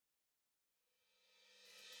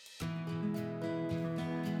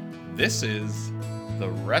This is the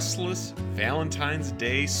Restless Valentine's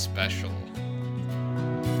Day Special.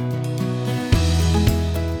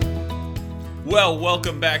 Well,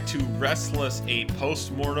 welcome back to Restless, a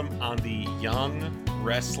postmortem on the young,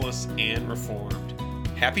 restless, and reformed.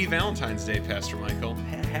 Happy Valentine's Day, Pastor Michael.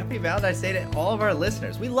 Happy Valentine's Day to all of our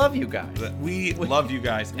listeners. We love you guys. We love you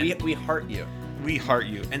guys. We heart you. We heart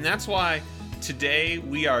you. And that's why today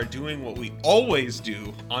we are doing what we always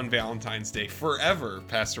do on Valentine's Day, forever,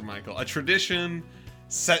 Pastor Michael. A tradition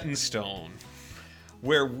set in stone,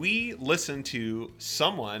 where we listen to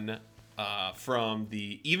someone from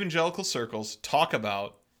the evangelical circles talk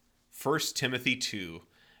about 1 Timothy 2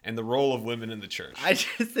 and the role of women in the church. I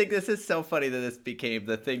just think this is so funny that this became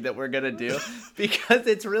the thing that we're going to do, because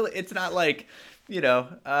it's not like,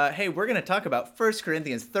 hey, we're going to talk about 1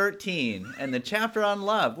 Corinthians 13 and the chapter on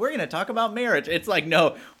love. We're going to talk about marriage. It's like,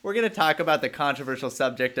 no, we're going to talk about the controversial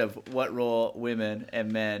subject of what role women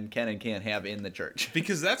and men can and can't have in the church.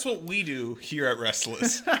 Because that's what we do here at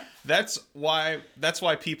Restless. That's why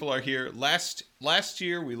people are here. Last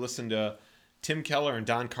year we listened to Tim Keller and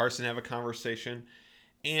Don Carson have a conversation.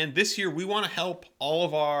 And this year, we want to help all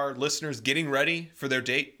of our listeners getting ready for their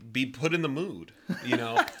date be put in the mood,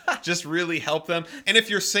 just really help them. And if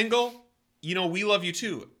you're single, we love you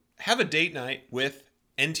too. Have a date night with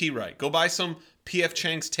NT Wright. Go buy some P.F.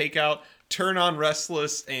 Chang's takeout, turn on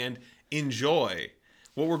Restless, and enjoy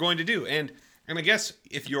what we're going to do. And I guess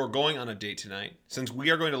if you're going on a date tonight, since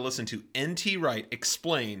we are going to listen to NT Wright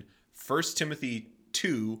explain 1 Timothy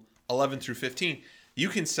 2, 11 through 15, you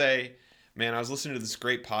can say, man, I was listening to this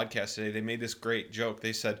great podcast today. They made this great joke.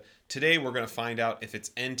 They said, today we're going to find out if it's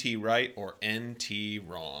NT right or NT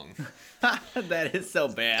wrong. That is so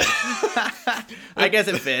bad. I guess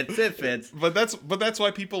it fits. It fits. But that's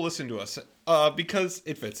why people listen to us, because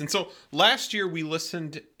it fits. And so last year we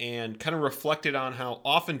listened and kind of reflected on how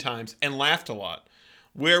oftentimes, and laughed a lot,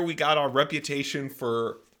 where we got our reputation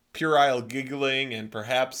for puerile giggling and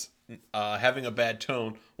perhaps having a bad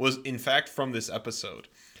tone was in fact from this episode.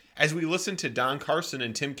 As we listen to Don Carson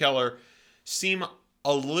and Tim Keller seem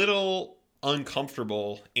a little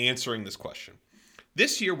uncomfortable answering this question.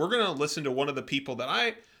 This year, we're going to listen to one of the people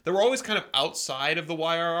that were always kind of outside of the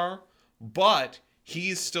YRR, but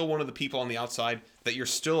he's still one of the people on the outside that you're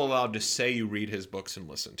still allowed to say you read his books and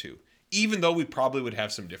listen to, even though we probably would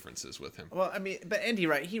have some differences with him. Well, I mean, but Andy,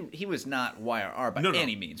 right, he was not YRR by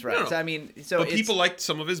any means, right? No. So but people liked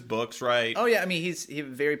some of his books, right? Oh yeah, I mean, he's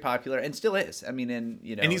very popular and still is. I mean, and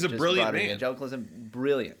he's a brilliant man. Evangelicalism,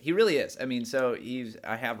 brilliant. He really is. I mean, so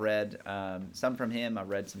I have read some from him. I've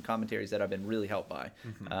read some commentaries that I've been really helped by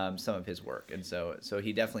some of his work, and so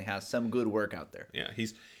he definitely has some good work out there. Yeah,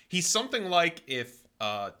 he's something like if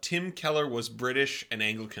Tim Keller was British and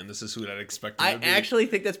Anglican. This is who I'd expect him to be. I actually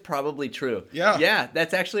think that's probably true. Yeah,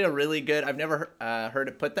 that's actually a really good. I've never heard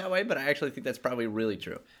it put that way, but I actually think that's probably really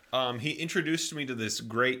true. He introduced me to this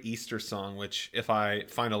great Easter song, which if I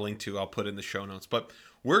find a link to, I'll put in the show notes. But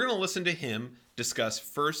we're going to listen to him discuss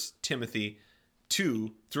 1 Timothy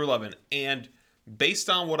 2 through 11. And based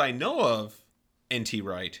on what I know of N.T.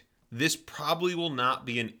 Wright, this probably will not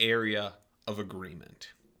be an area of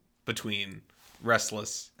agreement between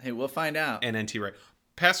Restless. Hey, we'll find out. And NT Wright.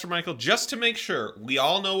 Pastor Michael, just to make sure we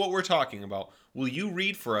all know what we're talking about, will you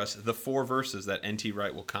read for us the 4 verses that NT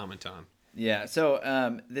Wright will comment on? Yeah,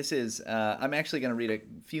 so this is, I'm actually going to read a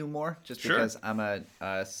few more just because I'm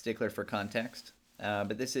a stickler for context.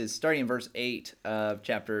 But this is starting in verse 8 of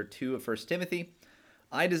chapter 2 of 1 Timothy.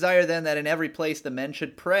 I desire then that in every place the men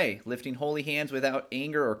should pray, lifting holy hands without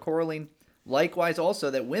anger or quarreling. Likewise also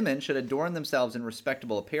that women should adorn themselves in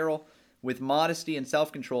respectable apparel, with modesty and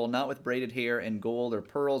self-control, not with braided hair and gold or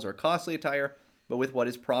pearls or costly attire, but with what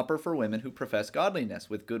is proper for women who profess godliness,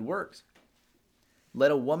 with good works.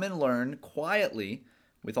 Let a woman learn quietly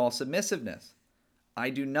with all submissiveness.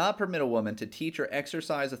 I do not permit a woman to teach or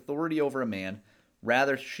exercise authority over a man.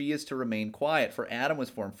 Rather, she is to remain quiet, for Adam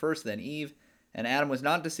was formed first, then Eve, and Adam was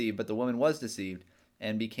not deceived, but the woman was deceived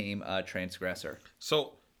and became a transgressor.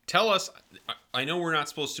 So tell us, I know we're not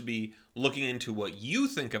supposed to be looking into what you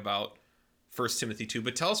think about 1 Timothy 2,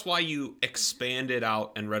 but tell us why you expanded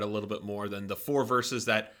out and read a little bit more than the 4 verses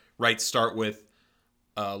that start with,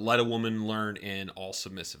 let a woman learn in all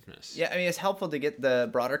submissiveness. Yeah, I mean, it's helpful to get the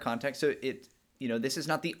broader context. So this is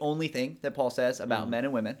not the only thing that Paul says about men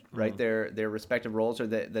and women, right? Their respective roles, or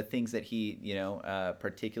the things that he,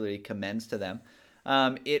 particularly commends to them.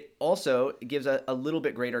 It also gives a little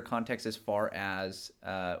bit greater context as far as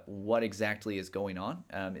what exactly is going on.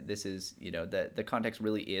 This is, the context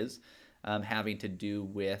really is having to do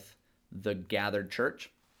with the gathered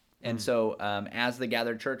church. And so as the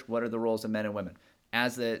gathered church, what are the roles of men and women?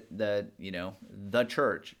 as the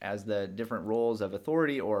church, as the different roles of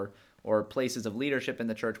authority or places of leadership in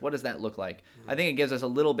the church. What does that look like? I think it gives us a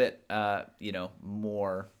little bit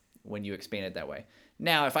more when you expand it that way.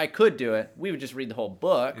 Now, if I could do it, we would just read the whole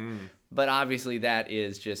book, but obviously that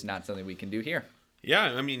is just not something we can do here. Yeah,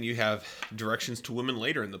 I mean, you have directions to women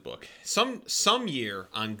later in the book. Some year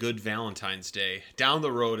on Good Valentine's Day, down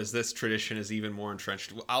the road, as this tradition is even more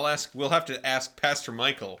entrenched, we'll have to ask Pastor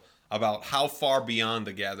Michael about how far beyond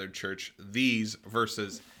the gathered church these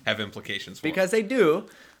verses have implications for. Because they do,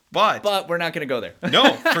 but we're not going to go there.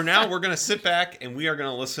 No, for now, we're going to sit back and we are going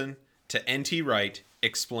to listen to N.T. Wright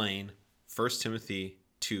explain 1 Timothy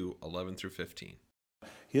 2, 11 through 15.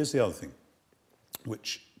 Here's the other thing,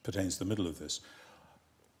 which pertains to the middle of this.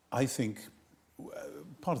 I think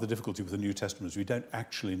part of the difficulty with the New Testament is we don't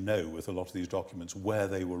actually know with a lot of these documents where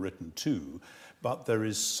they were written to, but there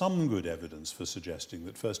is some good evidence for suggesting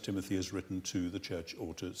that 1 Timothy is written to the church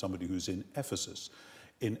or to somebody who's in Ephesus.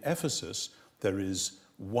 In Ephesus, there is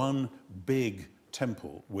one big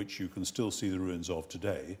temple, which you can still see the ruins of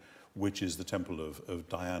today, which is the temple of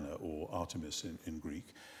Diana, or Artemis in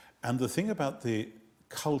Greek. And the thing about the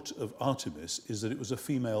cult of Artemis is that it was a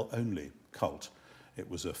female-only cult. It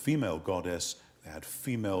was a female goddess. They had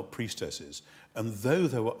female priestesses. And though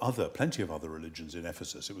there were plenty of other religions in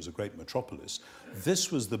Ephesus, it was a great metropolis, this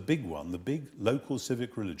was the big one. The big local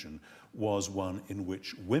civic religion was one in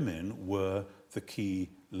which women were the key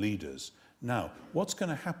leaders. Now, what's going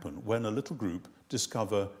to happen when a little group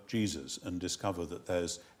discover Jesus and discover that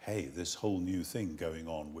there's, this whole new thing going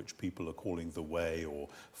on, which people are calling the way or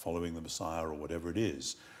following the Messiah or whatever it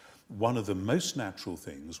is? One of the most natural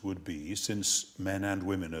things would be, since men and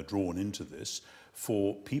women are drawn into this,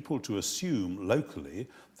 for people to assume locally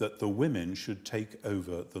that the women should take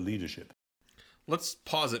over the leadership. Let's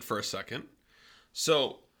pause it for a second.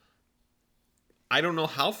 So, I don't know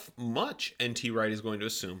how much N.T. Wright is going to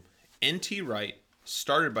assume. N.T. Wright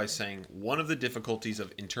started by saying one of the difficulties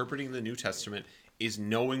of interpreting the New Testament is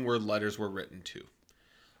knowing where letters were written to,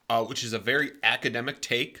 which is a very academic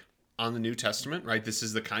take on the New Testament, right? This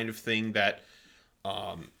is the kind of thing that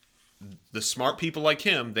the smart people like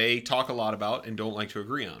him, they talk a lot about and don't like to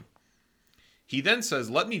agree on. He then says,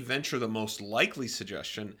 let me venture the most likely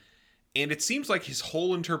suggestion, and it seems like his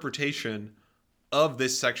whole interpretation of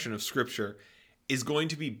this section of Scripture is going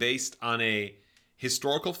to be based on a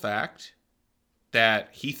historical fact that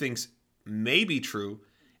he thinks may be true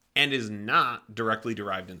and is not directly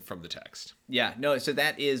derived from the text. Yeah, no, so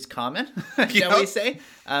that is common, shall we say.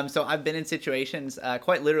 So I've been in situations,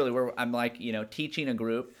 quite literally, where I'm like, teaching a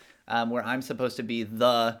group where I'm supposed to be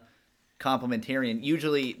the complementarian.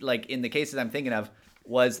 Usually, like in the cases I'm thinking of,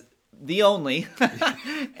 was the only,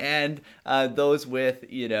 and those with,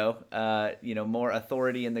 more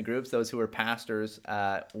authority in the groups, those who were pastors,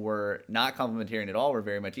 were not complementarian at all, were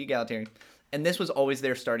very much egalitarian. And this was always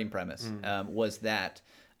their starting premise, was that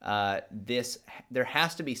there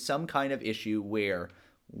has to be some kind of issue where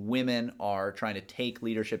women are trying to take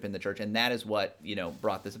leadership in the church, and that is what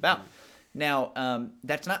brought this about. Now,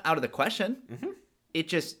 that's not out of the question.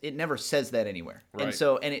 It never says that anywhere, right. And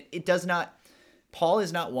so it does not. Paul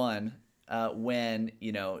is not one when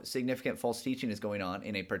significant false teaching is going on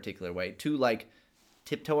in a particular way to like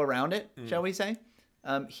tiptoe around it, shall we say?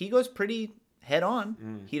 He goes pretty head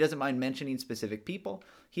on. He doesn't mind mentioning specific people.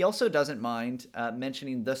 He also doesn't mind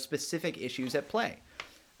mentioning the specific issues at play.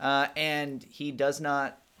 And he does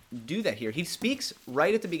not do that here. He speaks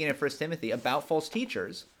right at the beginning of 1 Timothy about false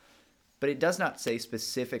teachers, but it does not say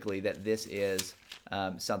specifically that this is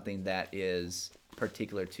something that is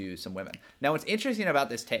particular to some women. Now, what's interesting about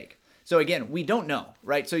this take, so again, we don't know,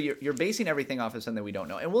 right? So you're basing everything off of something we don't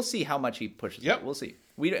know, and we'll see how much he pushes it. We'll see.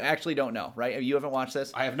 We actually don't know, right? You haven't watched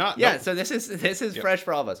this? I have not. Yeah, no. So this is fresh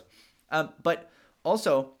for all of us. But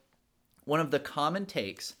also, one of the common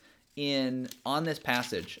takes on this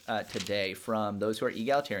passage today from those who are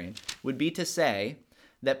egalitarian would be to say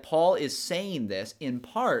that Paul is saying this in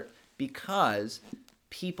part because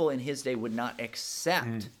people in his day would not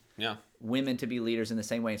accept women to be leaders in the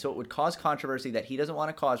same way. And so it would cause controversy that he doesn't want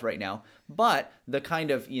to cause right now. But the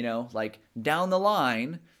kind of, like down the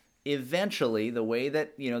line, eventually, the way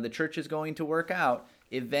that, the church is going to work out,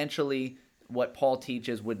 eventually what Paul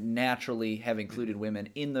teaches would naturally have included women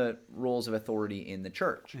in the roles of authority in the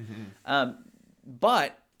church.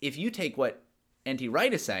 But if you take what N.T.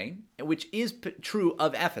 Wright is saying, which is true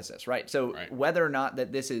of Ephesus, right? So whether or not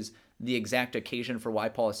that this is the exact occasion for why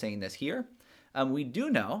Paul is saying this here, we do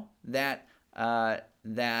know that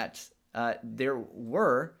there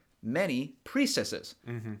were many priestesses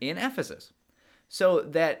in Ephesus. so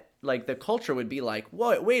that like the culture would be like,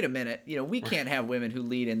 wait a minute, we can't have women who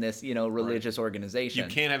lead in this, religious organization. You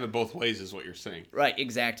can't have it both ways is what you're saying. Right,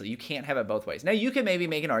 exactly. You can't have it both ways. Now, you can maybe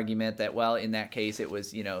make an argument that, well, in that case, it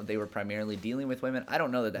was, they were primarily dealing with women. I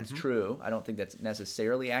don't know that that's true. I don't think that's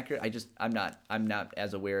necessarily accurate. I'm not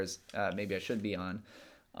as aware as maybe I should be on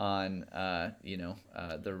the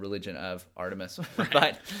religion of Artemis.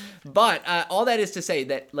 but all that is to say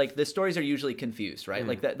that, like, the stories are usually confused, right?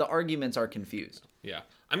 Like, the arguments are confused. Yeah.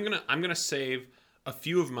 I'm gonna save a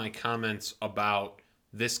few of my comments about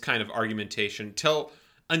this kind of argumentation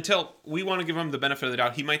until we want to give him the benefit of the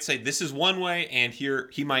doubt. He might say this is one way, and here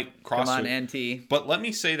he might cross. Come on, NT. But let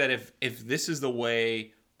me say that if this is the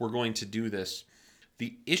way we're going to do this,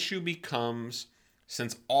 the issue becomes,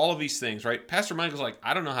 since all of these things, right? Pastor Michael's like,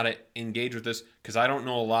 I don't know how to engage with this because I don't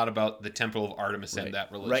know a lot about the Temple of Artemis and that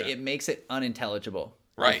religion. Right. It makes it unintelligible.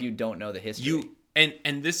 Right. If you don't know the history.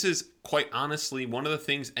 And this is quite honestly one of the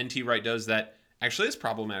things N.T. Wright does that actually is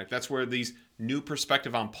problematic. That's where these new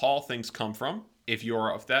perspective on Paul things come from, if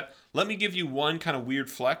you're of that. Let me give you one kind of weird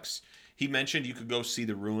flex. He mentioned you could go see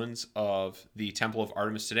the ruins of the Temple of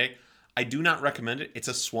Artemis today. I do not recommend it. It's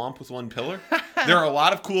a swamp with one pillar. There are a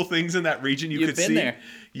lot of cool things in that region you could see. There.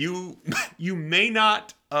 You may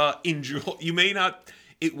not enjoy. You may not.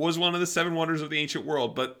 It was one of the 7 wonders of the ancient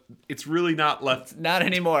world, but it's really not left. Not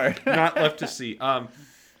anymore. Not left to see.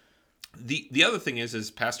 The other thing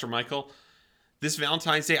is Pastor Michael, this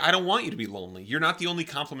Valentine's Day, I don't want you to be lonely. You're not the only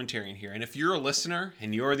complementarian here. And if you're a listener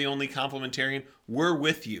and you're the only complementarian, we're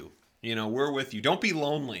with you. We're with you. Don't be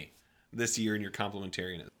lonely this year in your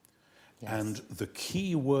complementarianism. Yes. And the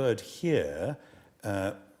key word here,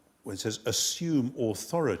 when it says assume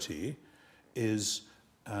authority, is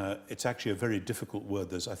it's actually a very difficult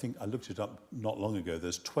word. I think I looked it up not long ago.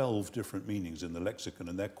 There's 12 different meanings in the lexicon,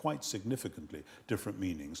 and they're quite significantly different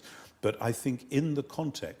meanings. But I think in the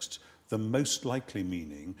context, the most likely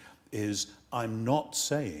meaning is I'm not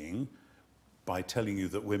saying, by telling you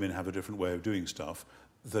that women have a different way of doing stuff,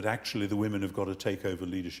 that actually the women have got to take over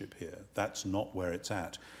leadership here. That's not where it's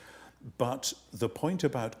at. But the point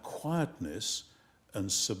about quietness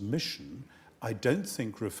and submission, I don't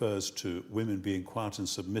think refers to women being quiet and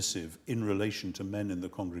submissive in relation to men in the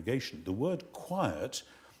congregation. The word quiet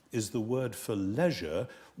is the word for leisure,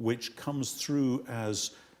 which comes through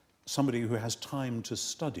as somebody who has time to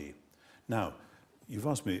study. Now, you've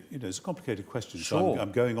asked me, it's a complicated question, sure. So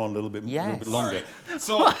I'm going on a little bit longer. Right.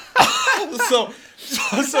 So,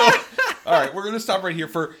 all right, we're going to stop right here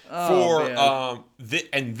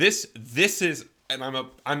this is, and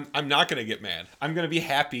I'm not going to get mad. I'm going to be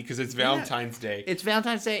happy because it's Valentine's Day. It's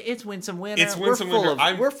Valentine's Day. It's Winsome Winter. It's Winsome Winter.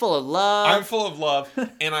 We're full of love. I'm full of love,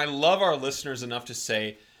 and I love our listeners enough to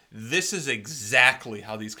say this is exactly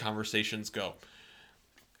how these conversations go.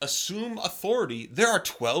 Assume authority. There are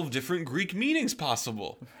 12 different Greek meanings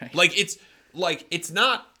possible. Right. It's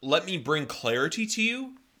not let me bring clarity to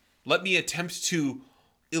you. Let me attempt to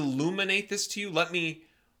illuminate this to you.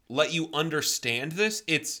 Let you understand this.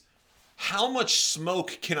 It's how much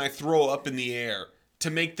smoke can I throw up in the air to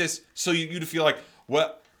make this so you to feel like,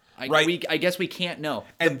 what? Right. I guess we can't know.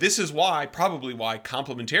 And this is probably why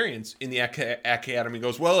complementarians in the academy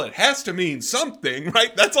goes, well, it has to mean something,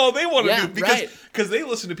 right? That's all they want to do. Because they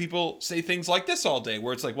listen to people say things like this all day,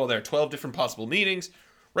 where it's like, well, there are 12 different possible meanings,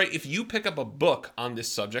 right? If you pick up a book on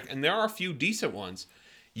this subject, and there are a few decent ones,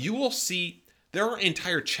 you will see there are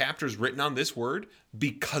entire chapters written on this word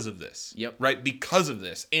because of this. Yep. Right? Because of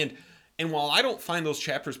this. And while I don't find those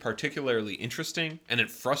chapters particularly interesting, and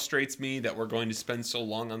it frustrates me that we're going to spend so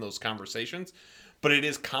long on those conversations, but it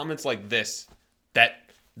is comments like this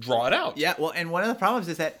that draw it out. Yeah, well, and one of the problems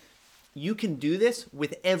is that you can do this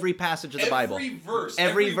with every passage of the Bible.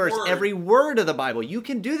 Every verse, every word of the Bible. You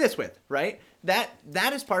can do this with, right? That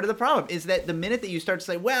is part of the problem, is that the minute that you start to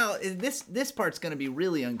say, well, this part's going to be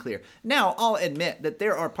really unclear. Now, I'll admit that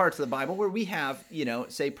there are parts of the Bible where we have,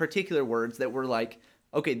 say particular words that we're like,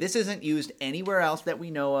 okay, this isn't used anywhere else that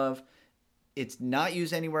we know of. It's not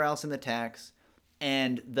used anywhere else in the text.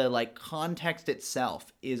 And the context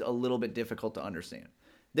itself is a little bit difficult to understand.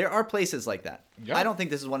 There are places like that. Yep. I don't think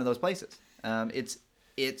this is one of those places.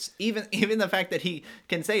 It's even the fact that he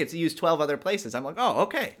can say it's used 12 other places. I'm like, oh,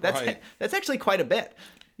 okay. That's actually quite a bit,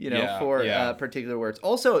 for particular words.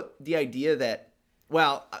 Also, the idea that,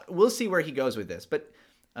 well, we'll see where he goes with this, but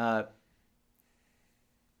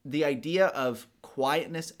the idea of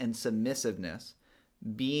quietness and submissiveness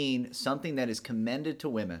being something that is commended to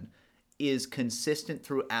women is consistent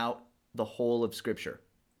throughout the whole of Scripture.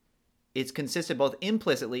 It's consistent both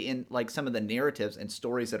implicitly in some of the narratives and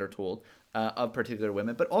stories that are told of particular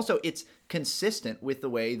women, but also it's consistent with the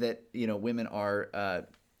way that women are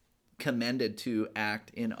commended to act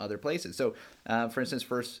in other places. So, for instance,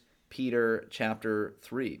 First Peter chapter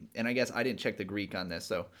 3, and I guess I didn't check the Greek on this,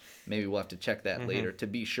 so maybe we'll have to check that later to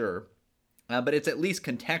be sure. But it's at least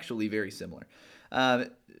contextually very similar.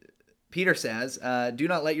 Peter says, do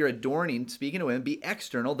not let your adorning, speaking to women, be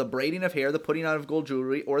external, the braiding of hair, the putting on of gold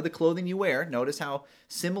jewelry, or the clothing you wear. Notice how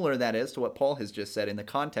similar that is to what Paul has just said in the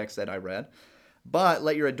context that I read. But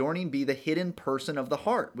let your adorning be the hidden person of the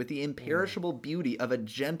heart, with the imperishable beauty of a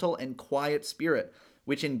gentle and quiet spirit,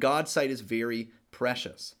 which in God's sight is very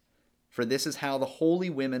precious. For this is how the holy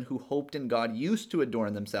women who hoped in God used to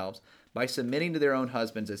adorn themselves, by submitting to their own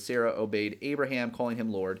husbands, as Sarah obeyed Abraham, calling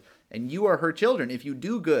him Lord. And you are her children if you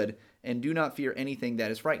do good and do not fear anything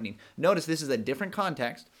that is frightening. Notice this is a different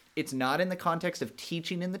context. It's not in the context of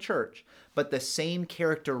teaching in the church, but the same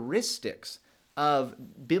characteristics of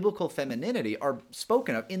biblical femininity are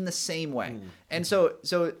spoken of in the same way. And so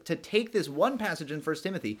to take this one passage in 1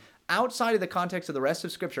 Timothy outside of the context of the rest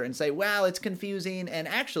of Scripture and say, well, it's confusing, and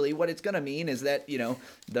actually what it's going to mean is that,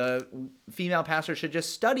 the female pastor should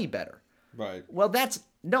just study better. Right. Well, that's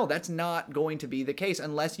not going to be the case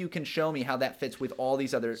unless you can show me how that fits with all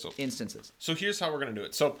these other instances. So here's how we're going to do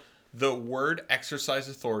it. So the word exercise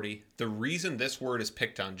authority, the reason this word is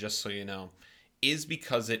picked on, just so you know, is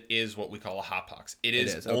because it is what we call a hotbox. It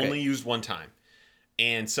is only used one time.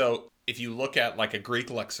 And so if you look at like a Greek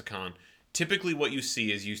lexicon, typically what you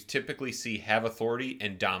see is have authority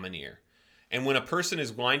and domineer. And when a person is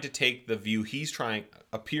going to take the view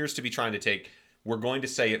appears to be trying to take, we're going to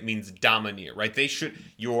say it means domineer, right?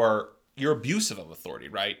 You're abusive of authority,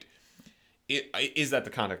 right? Is that the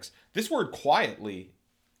context? This word quietly,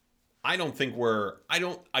 let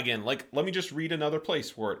me just read another place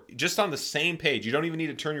for it. Just on the same page, you don't even need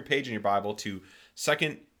to turn your page in your Bible to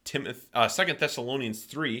 2 Thessalonians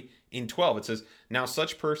 3:12. It says, now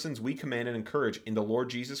such persons we command and encourage in the Lord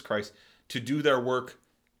Jesus Christ to do their work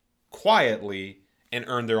quietly and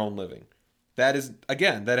earn their own living. That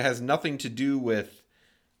has nothing to do with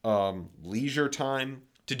leisure time.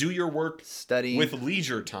 To do your work study with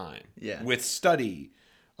leisure time. Yeah. With study.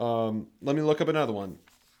 Let me look up another one.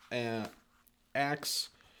 Acts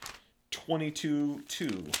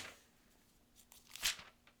 22:2.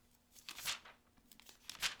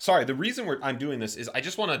 Sorry, the reason I'm doing this is I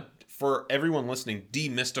just want to, for everyone listening,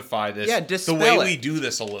 demystify this. Yeah, dispel the way it. we do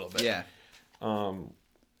this a little bit. Yeah.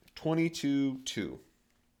 22:2.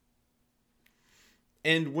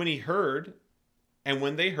 And when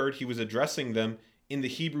they heard he was addressing them in the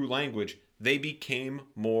Hebrew language, they became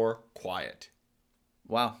more quiet.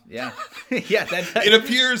 Wow. Yeah. Yeah. It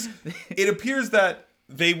appears that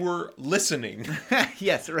they were listening.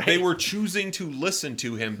 Yes, right. They were choosing to listen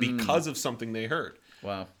to him because of something they heard.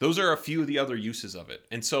 Wow. Those are a few of the other uses of it.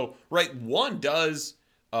 And so, right, one does,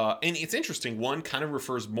 and it's interesting, one kind of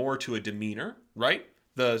refers more to a demeanor, right?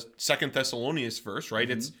 The 2 Thessalonians verse, right?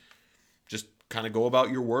 It's just kind of go about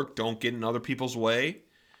your work, don't get in other people's way,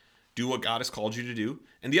 do what God has called you to do.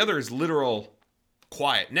 And the other is literal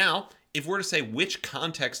quiet. Now, if we're to say which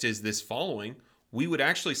context is this following, we would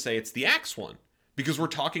actually say it's the Acts one, because we're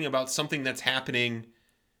talking about something that's happening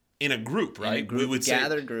in a group, right? In a group, we would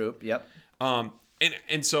gathered group, yep.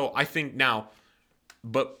 And so I think now,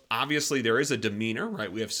 but obviously there is a demeanor,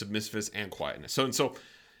 right? We have submissiveness and quietness. So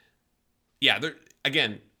yeah,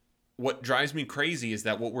 again, what drives me crazy is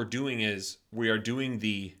that what we're doing is we are doing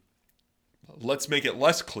let's make it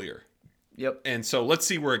less clear. Yep. And so let's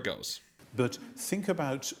see where it goes. But think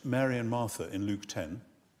about Mary and Martha in Luke 10.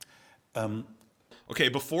 Okay,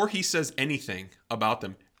 before he says anything about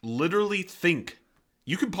them, literally think.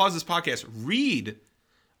 You can pause this podcast, read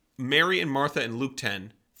Mary and Martha in Luke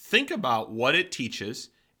 10, think about what it teaches,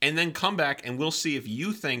 and then come back and we'll see if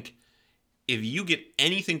you get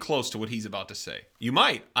anything close to what he's about to say. You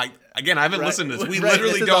might. I haven't listened to this. We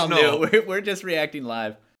literally don't know. We're just reacting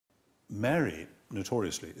live. Mary,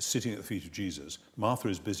 notoriously, is sitting at the feet of Jesus. Martha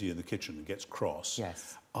is busy in the kitchen and gets cross.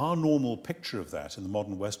 Yes. Our normal picture of that in the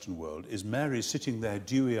modern Western world is Mary sitting there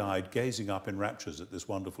dewy-eyed, gazing up in raptures at this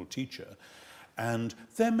wonderful teacher. And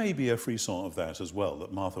there may be a frisson of that as well,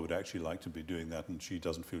 that Martha would actually like to be doing that and she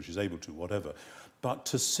doesn't feel she's able to, whatever. But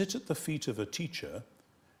to sit at the feet of a teacher,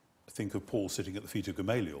 think of Paul sitting at the feet of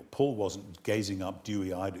Gamaliel. Paul wasn't gazing up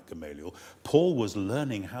dewy-eyed at Gamaliel. Paul was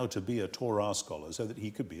learning how to be a Torah scholar so that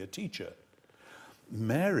he could be a teacher.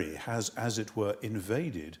 Mary has, as it were,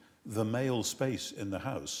 invaded the male space in the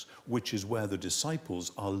house, which is where the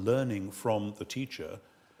disciples are learning from the teacher,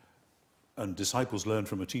 and disciples learn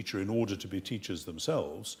from a teacher in order to be teachers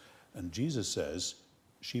themselves. And Jesus says,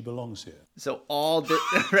 she belongs here. So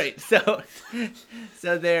right. So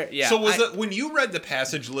there. Yeah. So when you read the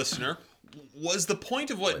passage, listener, was the point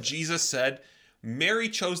of what Jesus said? Mary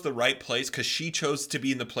chose the right place because she chose to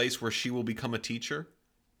be in the place where she will become a teacher.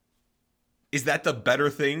 Is that the better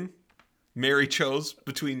thing Mary chose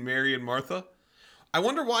between Mary and Martha? I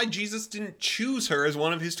wonder why Jesus didn't choose her as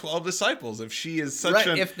one of his 12 disciples if she is such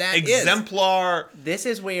an exemplar. This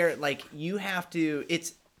is where you have to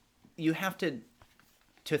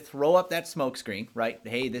throw up that smoke screen, right?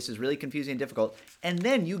 Hey, this is really confusing and difficult. And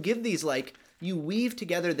then you give these you weave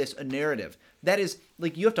together this narrative that is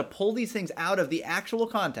you have to pull these things out of the actual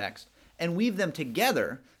context and weave them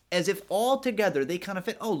together as if all together they kind of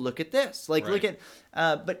fit. Oh, look at this. Right. Look at,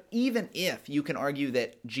 but even if you can argue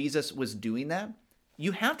that Jesus was doing that,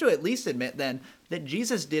 you have to at least admit then that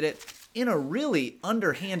Jesus did it in a really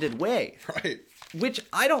underhanded way. Right. Which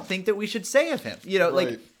I don't think that we should say of him.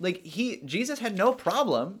 Right. Jesus had no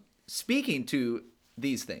problem speaking to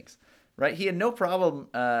these things, right? He had no problem,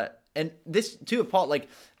 and this too, Paul,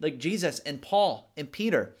 like Jesus and Paul and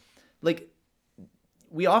Peter,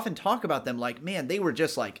 we often talk about them man, they were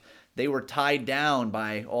just they were tied down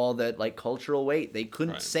by all the cultural weight. They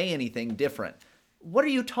couldn't say anything different. What are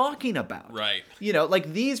you talking about? Right.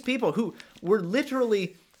 These people who were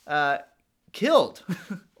literally killed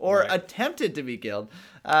or attempted to be killed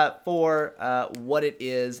for what it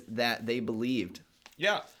is that they believed.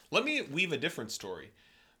 Yeah. Let me weave a different story.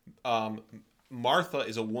 Martha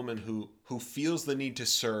is a woman who feels the need to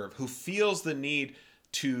serve, who feels the need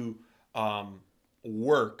to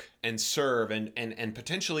work and serve and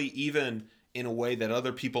potentially even in a way that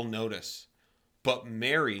other people notice. But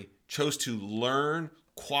Mary chose to learn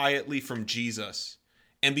quietly from Jesus.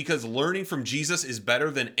 And because learning from Jesus is better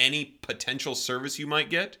than any potential service you might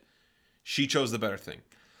get, she chose the better thing.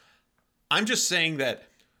 I'm just saying that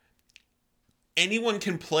anyone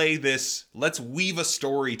can play this. Let's weave a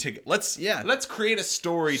story together. Let's create a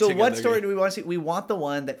story together. So what story do we want to see? We want the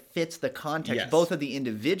one that fits the context, both of the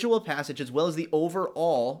individual passage as well as the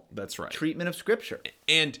overall treatment of Scripture.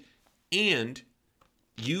 And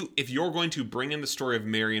if you're going to bring in the story of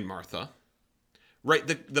Mary and Martha, right?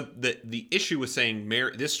 The issue with saying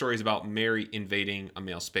Mary, this story is about Mary invading a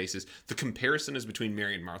male spaces. The comparison is between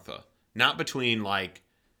Mary and Martha, not between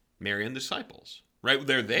Mary and the disciples. Right?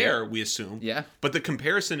 They're there, we assume. Yeah. But the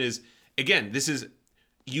comparison is, again,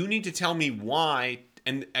 you need to tell me why,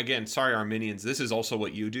 and again, sorry, Arminians, this is also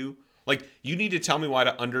what you do. You need to tell me why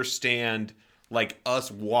to understand,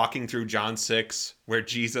 us walking through John 6, where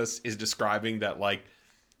Jesus is describing that, the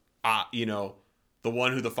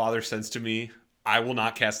one who the Father sends to me, I will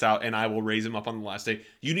not cast out, and I will raise him up on the last day.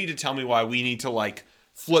 You need to tell me why we need to,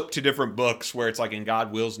 flip to different books where it's and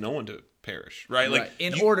God wills no one to perish, right?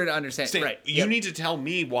 In order to understand, right? You need to tell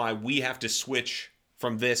me why we have to switch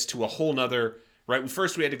from this to a whole nother, right?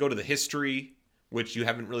 First we had to go to the history, which you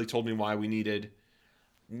haven't really told me why we needed.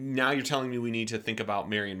 Now you're telling me we need to think about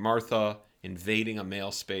Mary and Martha invading a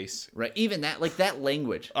male space. Right. Even that, that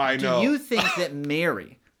language. I know. Do you think that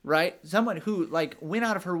Mary, right, someone who went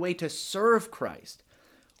out of her way to serve Christ,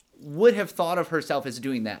 would have thought of herself as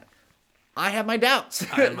doing that? I have my doubts.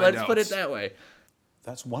 Let's put it that way.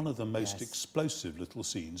 That's one of the most explosive little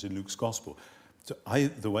scenes in Luke's Gospel. So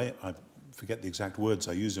the way I forget the exact words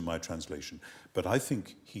I use in my translation, but I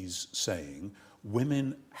think he's saying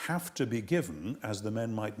women have to be given, as the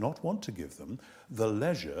men might not want to give them, the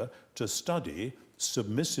leisure to study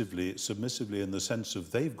submissively in the sense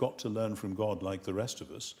of they've got to learn from God like the rest of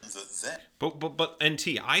us. But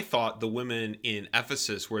NT, I thought the women in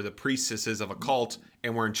Ephesus were the priestesses of a cult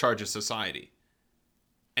and were in charge of society,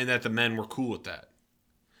 and that the men were cool with that.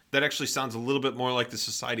 That actually sounds a little bit more like the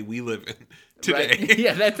society we live in today. Right.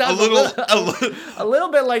 Yeah, that sounds a little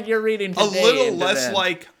bit like you're reading today.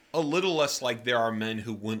 A little less like there are men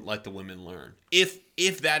who wouldn't let the women learn.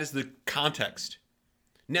 If that is the context.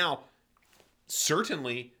 Now,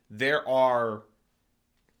 certainly there are,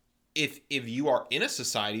 if you are in a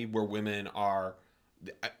society where women are,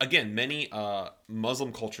 again, many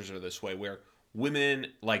Muslim cultures are this way, where women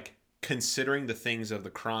considering the things of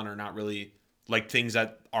the Quran are not really things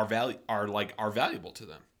that are valuable to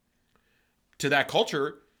them. To that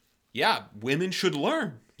culture, women should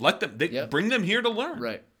learn. Let them bring them here to learn.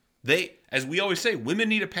 Right. They, as we always say, women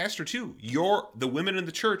need a pastor too. The women in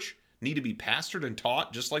the church need to be pastored and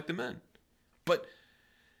taught just like the men. But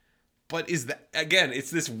is that, again, it's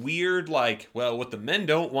this weird what the men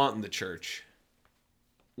don't want in the church.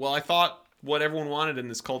 Well, I thought what everyone wanted in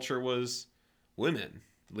this culture was women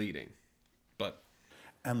leading.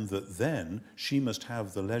 And that then she must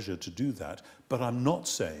have the leisure to do that. But I'm not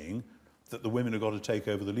saying that the women have got to take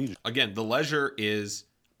over the leadership. Again, the leisure is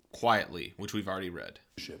quietly, which we've already read.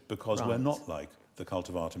 Because we're not like the cult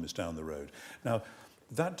of Artemis down the road. Now,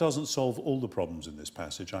 that doesn't solve all the problems in this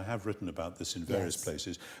passage. I have written about this in various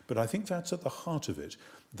places, but I think that's at the heart of it,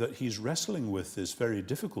 that he's wrestling with this very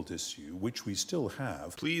difficult issue, which we still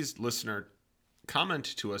have. Please, listener,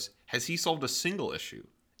 comment to us, has he solved a single issue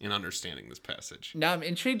in understanding this passage? Now I'm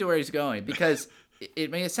intrigued to where he's going, because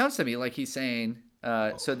it sounds to me like he's saying,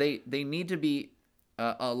 so they need to be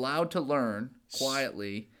allowed to learn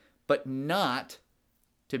quietly, but not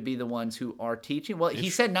to be the ones who are teaching. Well, he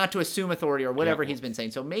said not to assume authority or whatever he's been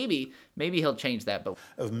saying. So maybe he'll change that. But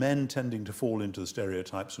of men tending to fall into the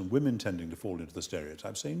stereotypes and women tending to fall into the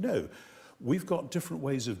stereotypes, saying, no, we've got different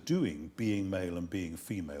ways of doing being male and being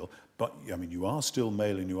female, but, I mean, you are still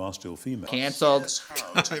male and you are still female. Canceled.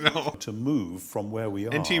 I know. To move from where we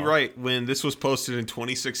are. NT Wright, when this was posted in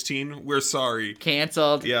 2016, we're sorry.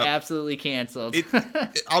 Canceled. Yep. Absolutely canceled.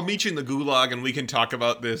 I'll meet you in the gulag and we can talk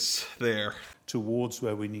about this there. Towards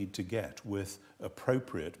where we need to get with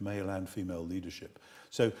appropriate male and female leadership.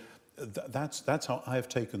 So that's how I have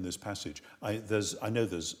taken this passage. I know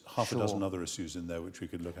there's half a dozen other issues in there which we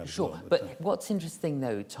could look at. Sure, as well, but what's interesting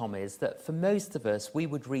though, Tom, is that for most of us, we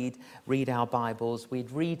would read our Bibles,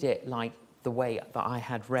 we'd read it like the way that I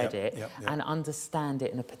had read it and understand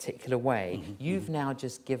it in a particular way. You've now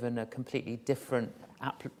just given a completely different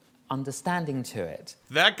understanding to it.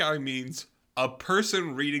 That guy means a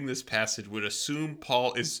person reading this passage would assume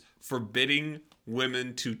Paul is forbidding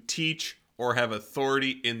women to teach or have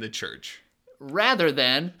authority in the church. Rather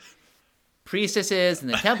than priestesses in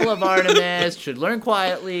the Temple of Artemis should learn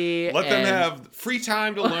quietly. Let them have free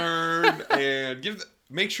time to learn and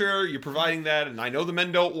make sure you're providing that. And I know the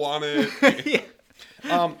men don't want it.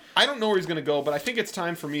 I don't know where he's going to go, but I think it's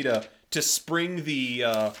time for me to spring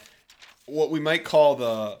the what we might call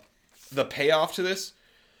the payoff to this.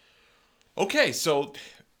 Okay, so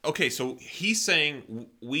he's saying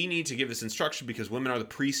we need to give this instruction because women are the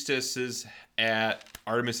priestesses at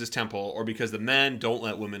Artemis's temple, or because the men don't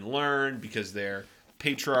let women learn, because they're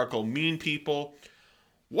patriarchal, mean people.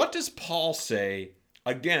 What does Paul say,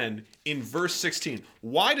 again, in verse 16?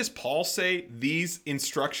 Why does Paul say these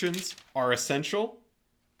instructions are essential?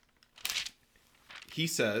 He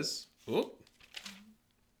says,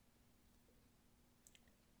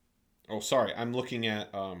 sorry, I'm looking at...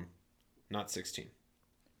 not 16.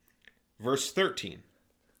 Verse 13.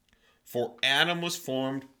 For Adam was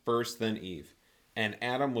formed first, then Eve. And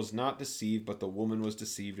Adam was not deceived, but the woman was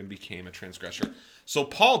deceived and became a transgressor. So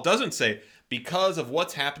Paul doesn't say, because of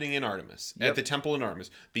what's happening in Artemis, at the temple in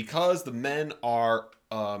Artemis, because the men are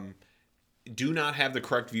do not have the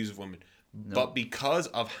correct views of women, but because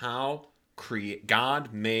of how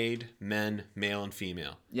God made men male and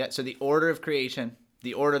female. Yeah, so the order of creation,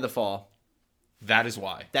 the order of the fall. That is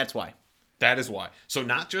why. That's why. That is why. So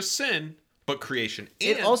not just sin, but creation.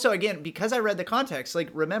 And it also, again, because I read the context, like,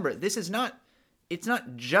 remember, it's not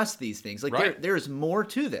just these things. Like, there's more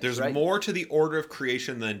to this. There's more to the order of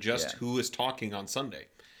creation than just who is talking on Sunday.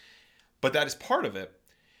 But that is part of it.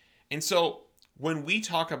 And so when we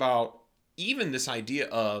talk about even this idea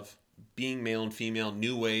of being male and female,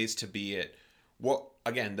 new ways to be it, let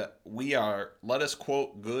us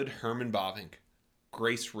quote good Herman Bavinck,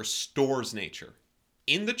 grace restores nature.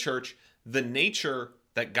 In the church, the nature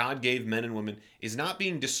that God gave men and women is not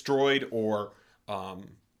being destroyed or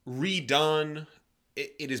redone.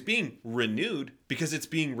 It is being renewed because it's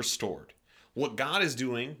being restored. What God is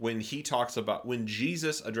doing when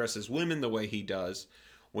Jesus addresses women the way he does,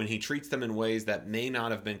 when he treats them in ways that may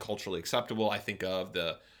not have been culturally acceptable, I think of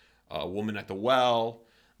the woman at the well,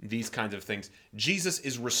 these kinds of things. Jesus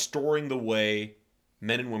is restoring the way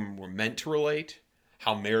men and women were meant to relate,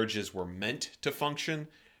 how marriages were meant to function,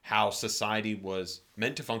 how society was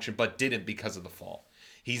meant to function, but didn't because of the fall.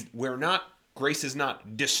 Grace is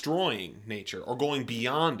not destroying nature or going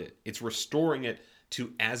beyond it. It's restoring it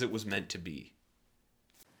to as it was meant to be.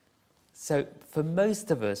 So for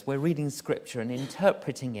most of us, we're reading scripture and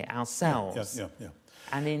interpreting it ourselves. Yeah.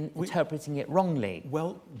 And interpreting it wrongly.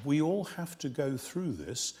 Well, we all have to go through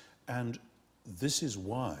this, and this is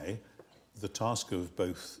why the task of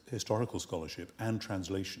both historical scholarship and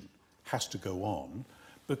translation has to go on,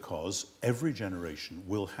 because every generation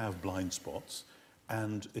will have blind spots,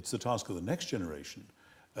 and it's the task of the next generation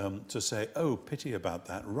to say, oh, pity about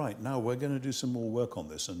that. Right, now we're going to do some more work on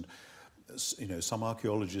this. And some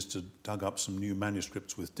archaeologists have dug up some new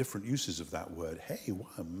manuscripts with different uses of that word. Hey,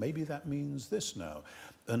 wow, maybe that means this now.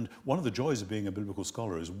 And one of the joys of being a biblical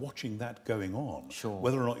scholar is watching that going on. Sure.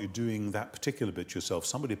 Whether or not you're doing that particular bit yourself,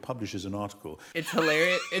 somebody publishes an article. It's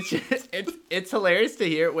hilarious. It's hilarious to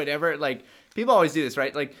hear whenever, like, people always do this,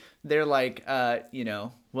 right? Like, they're like,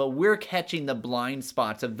 well, we're catching the blind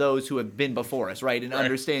spots of those who have been before us, right? And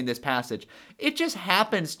understanding this passage. It just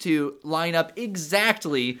happens to line up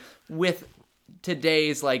exactly with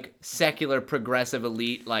today's, like, secular progressive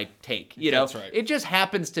elite, like, take, you know? That's right. It just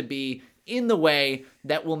happens to be in the way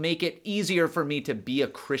that will make it easier for me to be a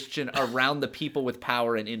Christian around the people with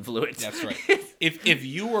power and influence. That's right. If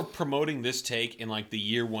you were promoting this take in like the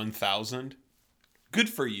year 1000, good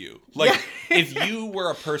for you. Like, if you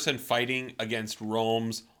were a person fighting against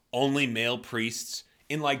Rome's only male priests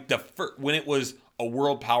in like when it was a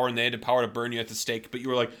world power and they had the power to burn you at the stake, but you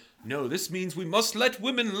were like, no, this means we must let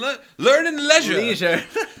women learn in leisure.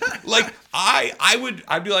 Like,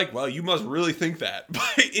 I'd be like, well, you must really think that.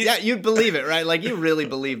 Yeah, you'd believe it, right? Like, you really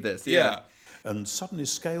believe this. Yeah. And suddenly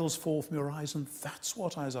scales fall from your eyes, and that's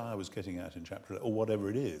what Isaiah was getting at in chapter 8, or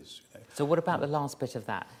whatever it is. You know. So what about the last bit of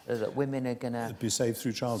that? That women are going to... Be saved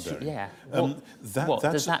through childbearing. Yeah.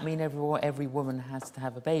 Does that mean every woman has to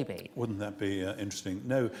have a baby? Wouldn't that be interesting?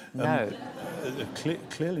 No. No.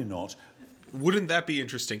 Clearly not. Wouldn't that be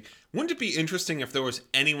interesting? Wouldn't it be interesting if there was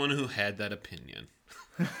anyone who had that opinion?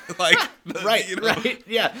 Like, right,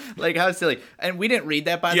 yeah. Like, how silly. And we didn't read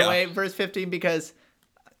that, by the way, verse 15, because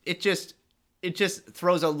it just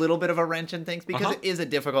throws a little bit of a wrench in things, because it is a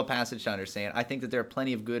difficult passage to understand. I think that there are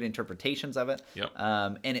plenty of good interpretations of it. Yep.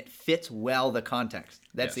 And it fits well the context.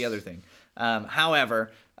 That's the other thing.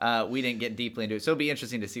 However, we didn't get deeply into it, so it'll be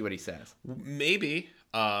interesting to see what he says. Maybe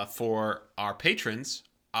for our patrons,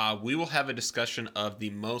 we will have a discussion of the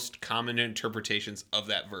most common interpretations of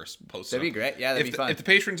that verse posted. That'd be great. Yeah, that'd be fun. If the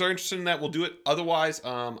patrons are interested in that, we'll do it. Otherwise,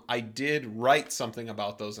 I did write something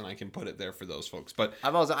about those, and I can put it there for those folks. But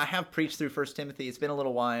I have preached through 1 Timothy. It's been a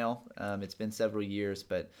little while. It's been several years,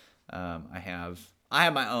 but I have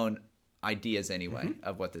my own ideas anyway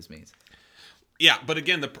of what this means. Yeah, but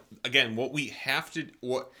again, what we have to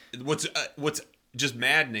what's just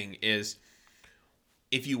maddening is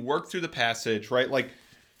if you work through the passage, right? Like.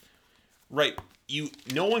 Right,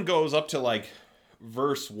 no one goes up to like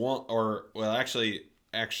verse 1, or well, actually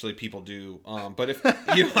people do. But if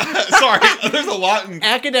sorry, there's a lot.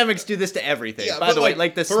 Academics do this to everything. Yeah, by the way,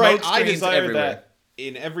 like the smoke screens everywhere. That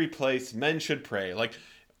in every place, men should pray. Like,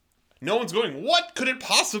 no one's going, what could it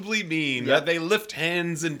possibly mean that they lift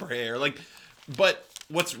hands in prayer? Like, but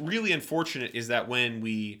what's really unfortunate is that when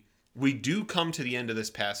we do come to the end of this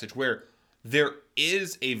passage where there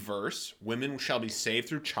is a verse, women shall be saved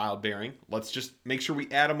through childbearing. Let's just make sure we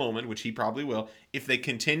add a moment, which he probably will, if they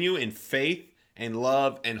continue in faith and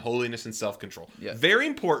love and holiness and self-control. Yes. Very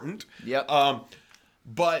important. Yep.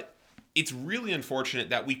 But it's really unfortunate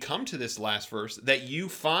that we come to this last verse that you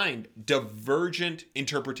find divergent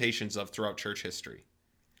interpretations of throughout church history.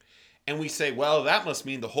 And we say, well, that must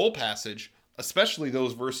mean the whole passage, especially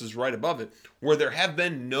those verses right above it, where there have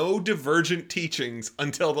been no divergent teachings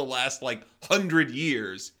until the last 100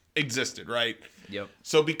 years existed, right? Yep.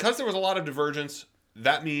 So because there was a lot of divergence,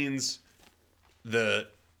 that means the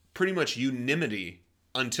pretty much unanimity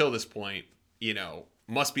until this point,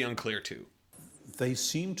 must be unclear too. They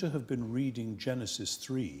seem to have been reading Genesis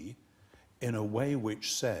 3 in a way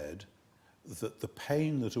which said that the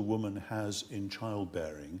pain that a woman has in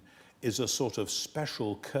childbearing is a sort of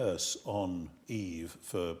special curse on Eve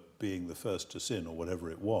for being the first to sin, or whatever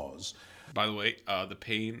it was. By the way, the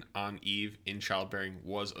pain on Eve in childbearing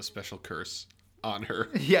was a special curse on her.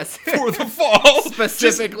 Yes. For the fall.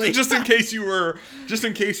 Specifically. Just in case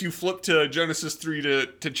you flipped to Genesis 3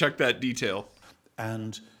 to check that detail.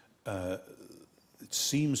 And it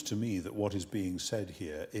seems to me that what is being said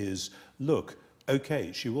here is, look,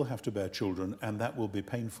 okay, she will have to bear children, and that will be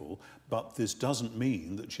painful, but this doesn't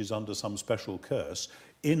mean that she's under some special curse.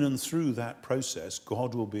 In and through that process,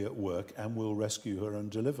 God will be at work and will rescue her and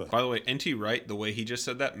deliver. By the way, N.T. Wright, the way he just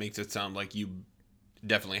said that makes it sound like you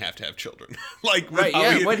definitely have to have children. Right,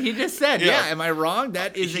 yeah, what he just said. Yeah, am I wrong?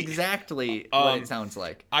 That is exactly what it sounds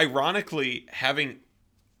like. Ironically, having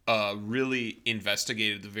really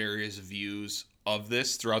investigated the various views of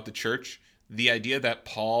this throughout the church, the idea that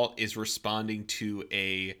Paul is responding to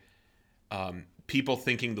people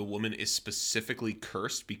thinking the woman is specifically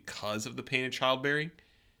cursed because of the pain of childbearing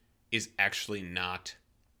is actually not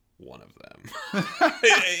one of them.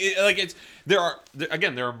 There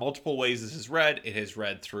are multiple ways this is read. It is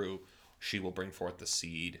read through she will bring forth the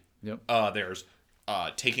seed. Yep. There's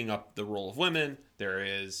taking up the role of women. There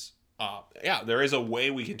is a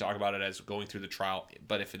way we can talk about it as going through the trial,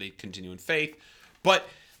 but if they continue in faith. But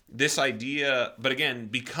this idea, but again,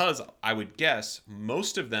 because I would guess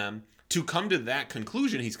most of them, to come to that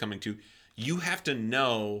conclusion he's coming to, you have to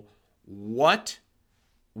know what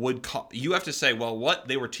you have to say, well, what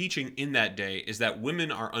they were teaching in that day is that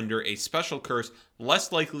women are under a special curse,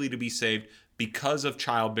 less likely to be saved because of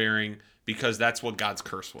childbearing, because that's what God's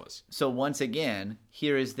curse was. So once again,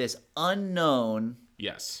 here is this unknown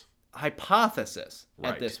hypothesis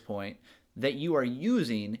at this point that you are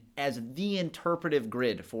using as the interpretive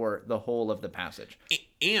grid for the whole of the passage.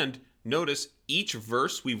 And notice each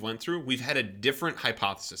verse we went through, we've had a different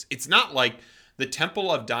hypothesis. It's not like the Temple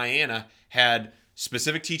of Diana had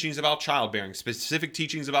specific teachings about childbearing, specific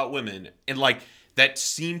teachings about women, and like that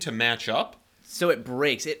seemed to match up. So it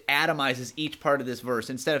atomizes each part of this verse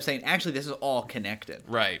instead of saying, actually, this is all connected.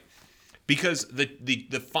 Right. Because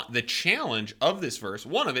the challenge of this verse,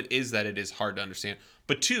 one of it is that it is hard to understand,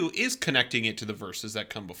 but two is connecting it to the verses that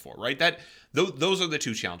come before, right? Those are the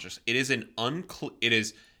two challenges. It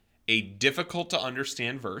is a difficult to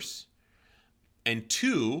understand verse, and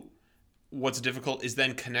two, what's difficult is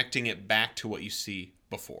then connecting it back to what you see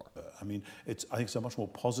before. I think it's a much more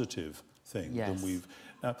positive thing than we've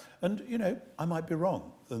now. And I might be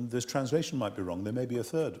wrong, and this translation might be wrong. There may be a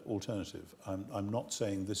third alternative. I'm not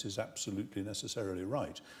saying this is absolutely necessarily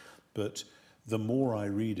right, but the more I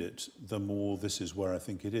read it, the more this is where I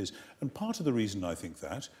think it is. And part of the reason I think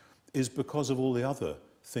that is because of all the other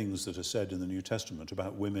things that are said in the New Testament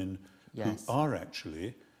about women who are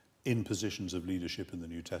actually in positions of leadership in the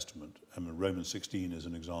New Testament. Romans 16 is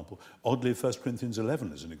an example. Oddly, 1 Corinthians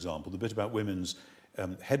 11 is an example. The bit about women's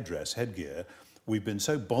headgear, we've been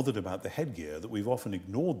so bothered about the headgear that we've often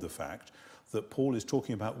ignored the fact that Paul is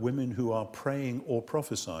talking about women who are praying or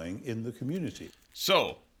prophesying in the community.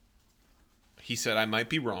 So, he said, I might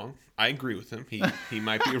be wrong. I agree with him. He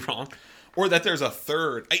might be wrong. Or that there's a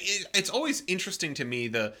third. It's always interesting to me,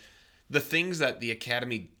 the things that the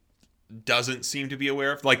Academy doesn't seem to be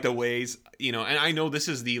aware of, like the ways, and I know this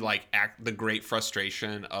is the great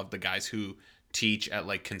frustration of the guys who teach at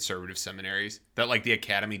like conservative seminaries, that like the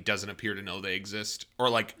Academy doesn't appear to know they exist, or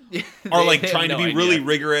like trying to be really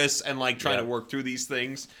rigorous and like trying to work through these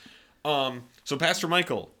things. So Pastor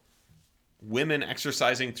Michael, women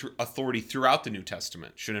exercising authority throughout the New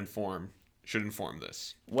Testament should inform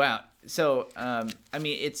this. Wow. So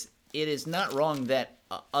it is not wrong that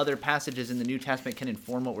other passages in the New Testament can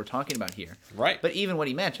inform what we're talking about here. Right. But even what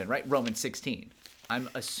he mentioned, right? Romans 16. I'm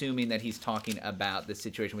assuming that he's talking about the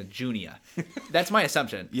situation with Junia. That's my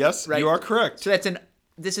assumption. Yes, right? You are correct. So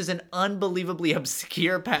this is an unbelievably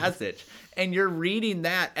obscure passage. And you're reading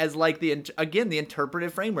that as like the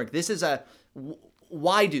interpretive framework. This is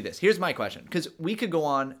why do this? Here's my question. Because we could go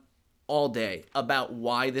on all day about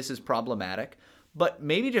why this is problematic. But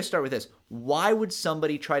maybe just start with this. Why would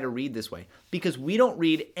somebody try to read this way? Because we don't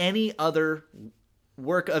read any other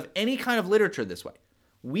work of any kind of literature this way.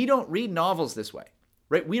 We don't read novels this way,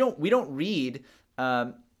 right? We don't read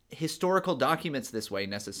historical documents this way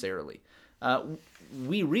necessarily.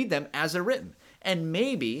 We read them as they're written. And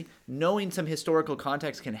maybe knowing some historical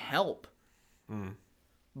context can help.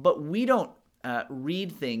 But we don't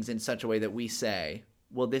read things in such a way that we say,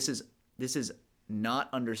 well, this is not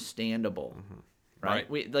understandable. Right?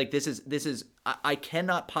 I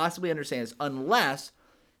cannot possibly understand this unless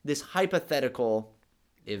this hypothetical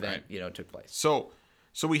event, took place.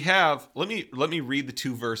 So we have, let me read the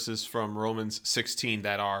two verses from Romans 16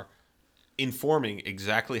 that are informing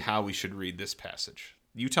exactly how we should read this passage.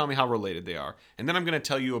 You tell me how related they are, and then I'm going to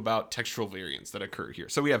tell you about textual variants that occur here.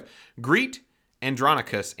 So we have, greet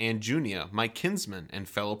Andronicus and Junia, my kinsmen and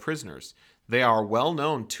fellow prisoners. They are well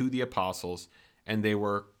known to the apostles, and they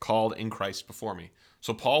were called in Christ before me.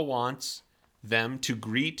 So Paul wants them to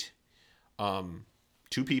greet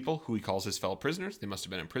two people who he calls his fellow prisoners. They must have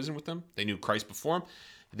been in prison with them. They knew Christ before him.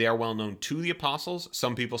 They are well known to the apostles.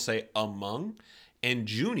 Some people say among. And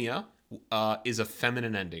Junia is a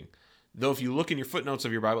feminine ending. Though if you look in your footnotes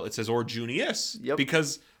of your Bible, it says or Junius. Yep.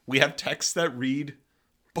 Because we have texts that read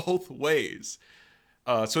both ways.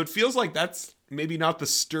 So it feels like that's maybe not the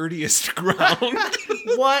sturdiest ground.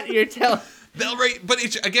 What you're telling? But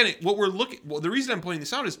the reason I'm pointing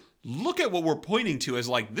this out is look at what we're pointing to as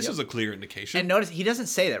like this is a clear indication. And notice he doesn't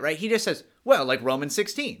say that, right? He just says, well, like Romans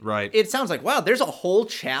 16. Right. It sounds like, wow, there's a whole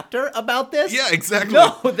chapter about this? Yeah, exactly.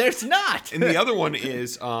 No, there's not. And the other one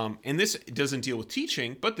is, and this doesn't deal with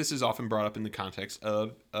teaching, but this is often brought up in the context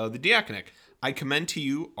of the diaconic. I commend to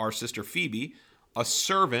you our sister Phoebe, a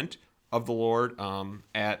servant of the Lord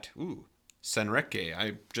Senreke.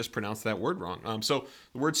 I just pronounced that word wrong. So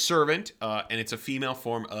the word servant, and it's a female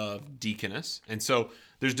form of deaconess. And so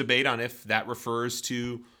there's debate on if that refers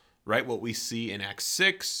to right? What we see in Acts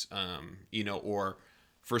 6, or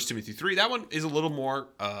 1 Timothy 3. That one is a little more,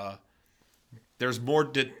 there's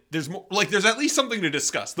at least something to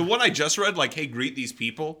discuss. The one I just read, like, hey, greet these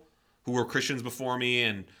people who were Christians before me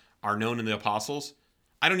and are known in the apostles.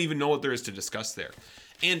 I don't even know what there is to discuss there.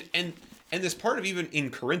 And this part of even in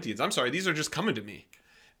Corinthians, I'm sorry, these are just coming to me.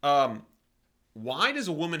 Why does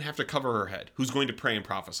a woman have to cover her head who's going to pray and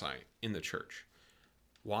prophesy in the church?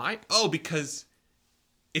 Why? Oh, because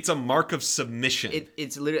it's a mark of submission.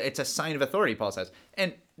 It's a sign of authority, Paul says.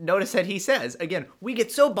 And notice that he says, again, we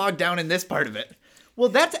get so bogged down in this part of it. Well,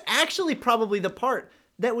 that's actually probably the part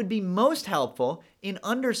that would be most helpful in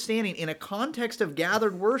understanding, in a context of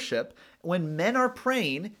gathered worship, when men are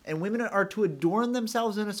praying and women are to adorn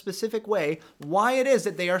themselves in a specific way, why it is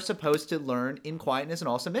that they are supposed to learn in quietness and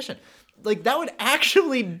all submission. Like, that would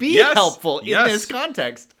actually be helpful in this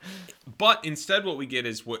context. But instead what we get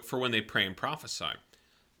is for when they pray and prophesy.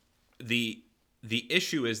 The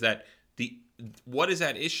issue is that what is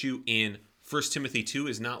at issue in 1 Timothy 2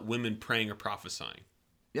 is not women praying or prophesying.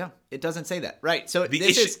 Yeah, it doesn't say that. Right. So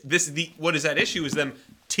what is at issue is them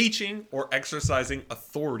teaching or exercising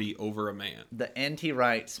authority over a man. The N.T.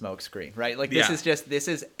 Wright smokescreen, right? Like, this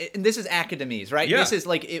is academies, right? Yeah. This is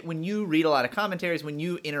like when you read a lot of commentaries, when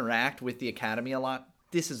you interact with the academy a lot,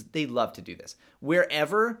 they love to do this.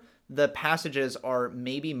 Wherever the passages are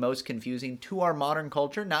maybe most confusing to our modern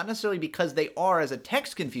culture, not necessarily because they are as a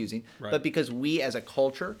text confusing, but because we as a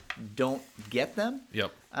culture don't get them.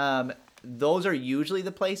 Yep. Those are usually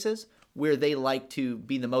the places where they like to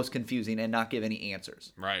be the most confusing and not give any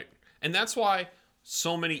answers. Right. And that's why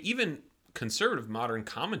so many, even conservative modern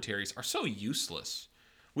commentaries, are so useless.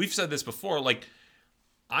 We've said this before, like,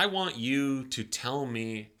 I want you to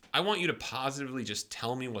positively just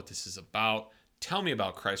tell me what this is about. Tell me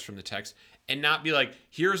about Christ from the text, and not be like,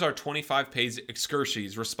 here's our 25-page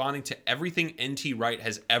excursions responding to everything N.T. Wright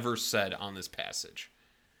has ever said on this passage.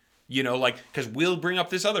 Because we'll bring up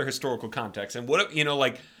this other historical context. And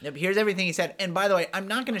here's everything he said. And by the way, I'm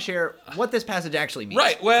not going to share what this passage actually means.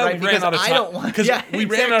 Right. Well, we ran out of time. We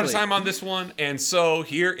ran out of time on this one. And so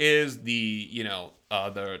here is I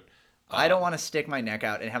don't want to stick my neck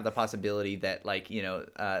out and have the possibility that,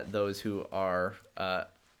 those who are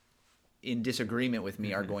in disagreement with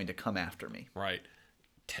me are going to come after me. Right.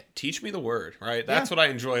 Teach me the word, right? That's what I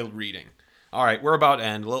enjoy reading. All right, we're about to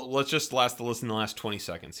end. Let's just listen to the last 20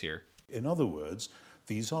 seconds here. In other words,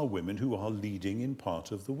 these are women who are leading in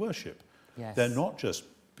part of the worship. Yes. They're not just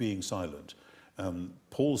being silent.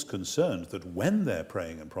 Paul's concerned that when they're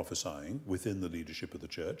praying and prophesying within the leadership of the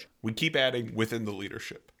church... We keep adding within the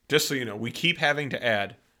leadership. Just so you know, we keep having to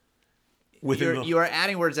add... You are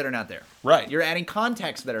adding words that are not there. Right. You're adding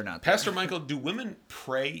context that are not there. Pastor Michael, do women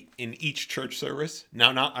pray in each church service? Now,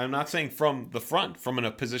 I'm not saying from the front, from a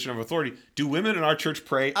position of authority. Do women in our church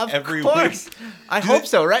pray every week? Of course. I hope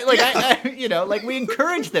so, right? Like, we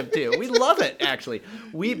encourage them to. We love it, actually.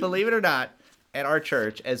 We, believe it or not, at our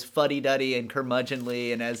church, as fuddy-duddy and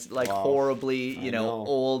curmudgeonly and as, horribly,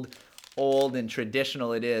 old and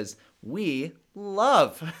traditional it is, we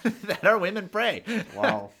love that our women pray.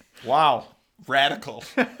 Wow. Radical.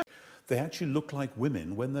 They actually look like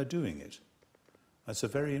women when they're doing it. That's a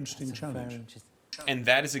very interesting challenge. And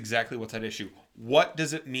that is exactly what's at issue. What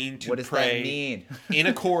does it mean to pray that in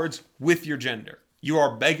accords with your gender? You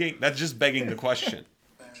are begging. That's just begging the question.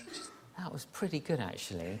 That was pretty good,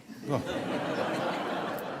 actually.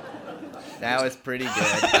 That was pretty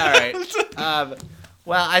good. All right.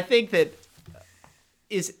 Well, I think that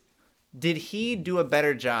did he do a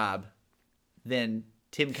better job than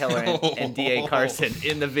Tim Keller and D.A. Carson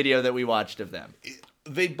in the video that we watched of them?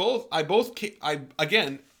 I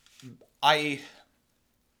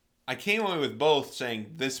came away with both saying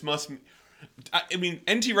this must.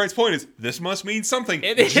 N.T. Wright's point is this must mean something.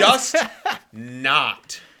 It is. Just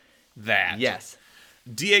not that. Yes.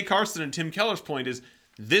 D.A. Carson and Tim Keller's point is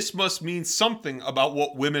this must mean something about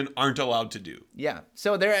what women aren't allowed to do. Yeah.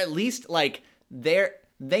 So they're at least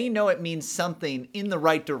they know it means something in the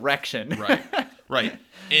right direction. Right. Right.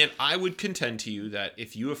 And I would contend to you that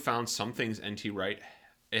if you have found some things N.T. Wright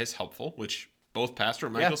is helpful, which both Pastor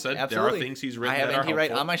and Michael said, absolutely. there are things he's written that are helpful. I have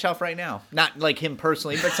N.T. Wright on my shelf right now. Not like him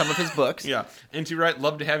personally, but some of his books. Yeah. N.T. Wright,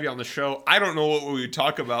 love to have you on the show. I don't know what we would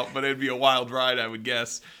talk about, but it'd be a wild ride, I would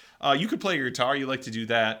guess. You could play your guitar. You like to do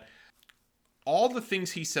that. All the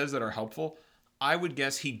things he says that are helpful, I would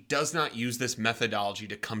guess he does not use this methodology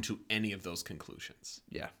to come to any of those conclusions.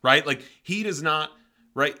 Yeah. Right? Like, he does not...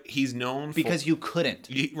 Right, he's known because you couldn't.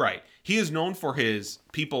 Right, he is known for his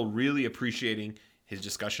people really appreciating his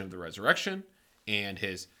discussion of the resurrection and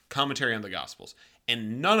his commentary on the Gospels,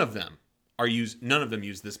 and none of them none of them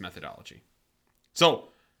use this methodology. So,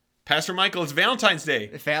 Pastor Michael, it's Valentine's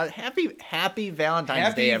Day. Happy Valentine's Day, everybody.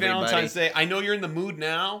 Happy Valentine's Day. I know you're in the mood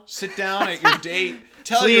now. Sit down at your date.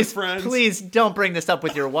 Tell your friends. Please don't bring this up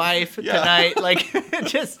with your wife tonight. Like,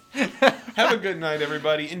 just have a good night,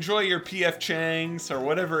 everybody. Enjoy your P.F. Chang's or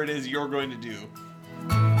whatever it is you're going to do.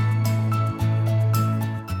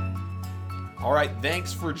 All right,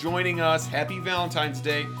 thanks for joining us. Happy Valentine's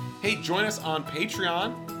Day. Hey, join us on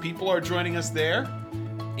Patreon. People are joining us there,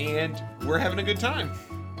 and we're having a good time.